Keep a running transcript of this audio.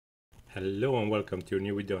Hello and welcome to your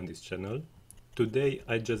new video on this channel. Today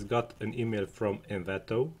I just got an email from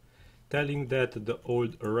Envato telling that the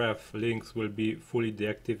old ref links will be fully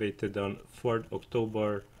deactivated on 4th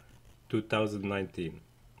October 2019.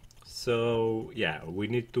 So yeah, we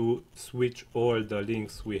need to switch all the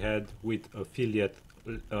links we had with affiliate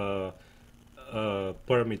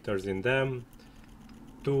parameters in them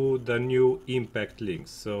to the new impact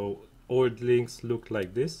links. So old links look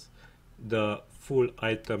like this: the full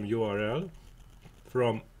item URL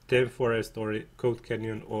from ThemeForest or Code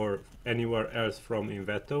Canyon or anywhere else from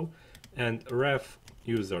Envato, and ref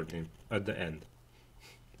username at the end.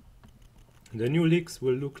 The new links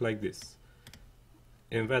will look like this: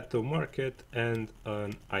 Envato market and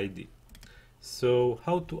an ID. So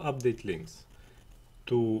how to update links?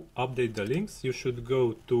 To update the links, you should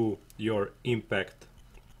go to your impact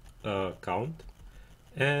account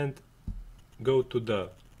and go to the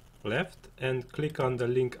left and click on the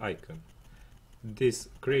link icon. This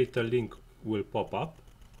create a link will pop up,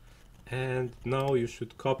 and now you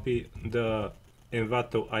should copy the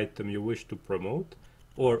Envato item you wish to promote,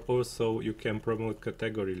 or also you can promote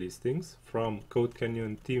category listings from Code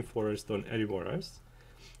Canyon, ThemeForest, or anywhere else.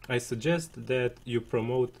 I suggest that you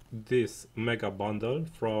promote this mega bundle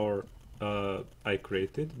for I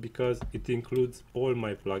created, because it includes all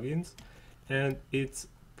my plugins and it's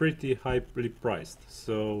pretty highly priced.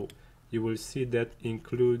 So you will see that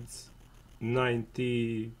includes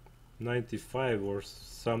 95 or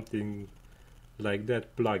something like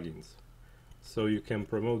that plugins. So you can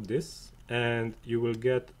promote this and you will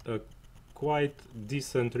get a quite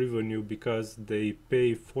decent revenue, because they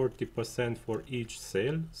pay 40% for each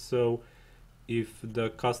sale. So if the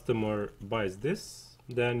customer buys this,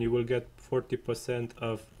 then you will get 40%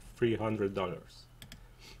 of $300.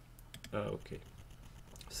 Okay,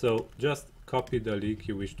 so just copy the link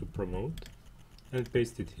you wish to promote and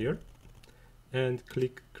paste it here and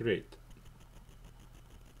click create.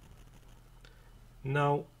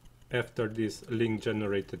 Now after this link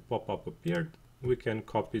generated pop-up appeared, we can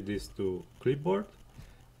copy this to clipboard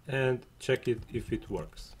and check it if it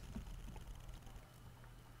works.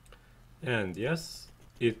 And yes,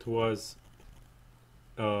 it was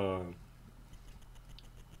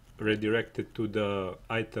redirected to the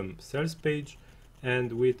item sales page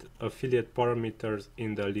and with affiliate parameters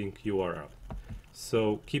in the link URL.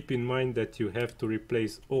 So keep in mind that you have to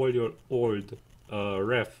replace all your old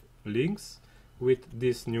ref links with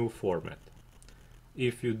this new format.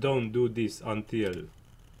 If you don't do this until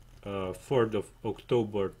 4th of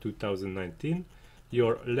October 2019,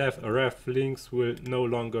 your ref links will no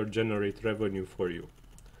longer generate revenue for you.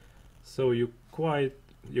 So you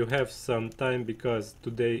have some time, because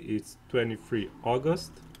today it's 23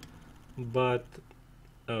 August, but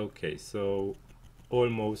okay, so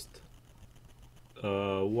almost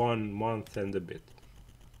 1 month and a bit,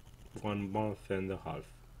 1 month and a half.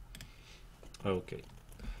 Okay,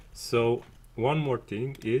 so one more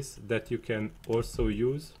thing is that you can also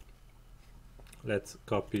use, let's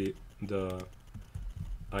copy the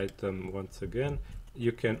item once again,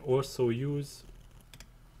 you can also use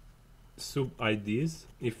sub IDs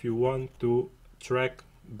if you want to track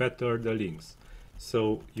better the links.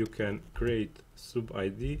 So you can create sub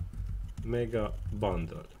ID mega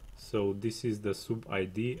bundle. So this is the sub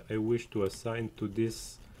ID I wish to assign to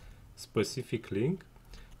this specific link,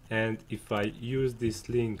 and if I use this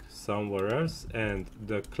link somewhere else and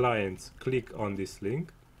the clients click on this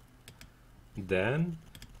link, then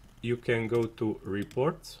you can go to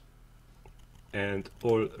reports and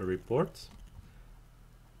all reports,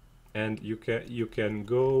 and you can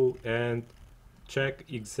go and check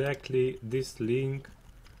exactly this link,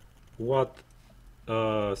 what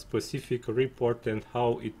specific report and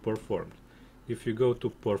how it performed. If you go to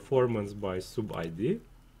performance by sub ID,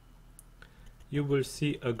 you will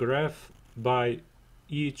see a graph by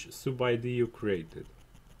each sub ID you created.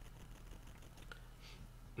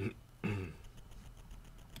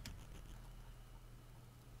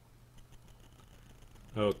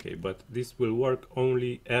 Okay, but this will work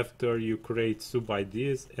only after you create sub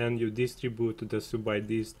IDs and you distribute the sub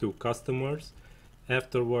IDs to customers.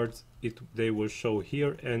 Afterwards they will show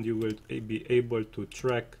here, and you will be able to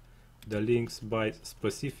track the links by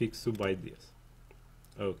specific sub IDs.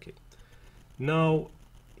 Okay, now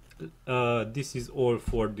this is all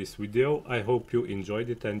for this video. I hope you enjoyed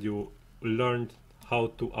it and you learned how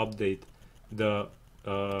to update the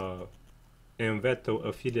Envato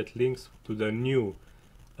affiliate links to the new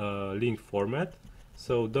link format.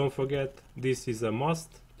 So don't forget, this is a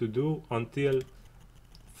must to do until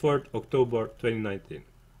 4th October 2019.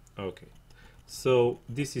 Okay, So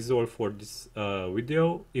this is all for this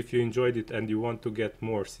video. If you enjoyed it and you want to get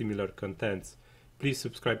more similar contents, please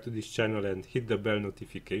subscribe to this channel and hit the bell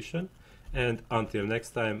notification. And until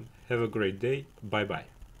next time, have a great day. Bye bye.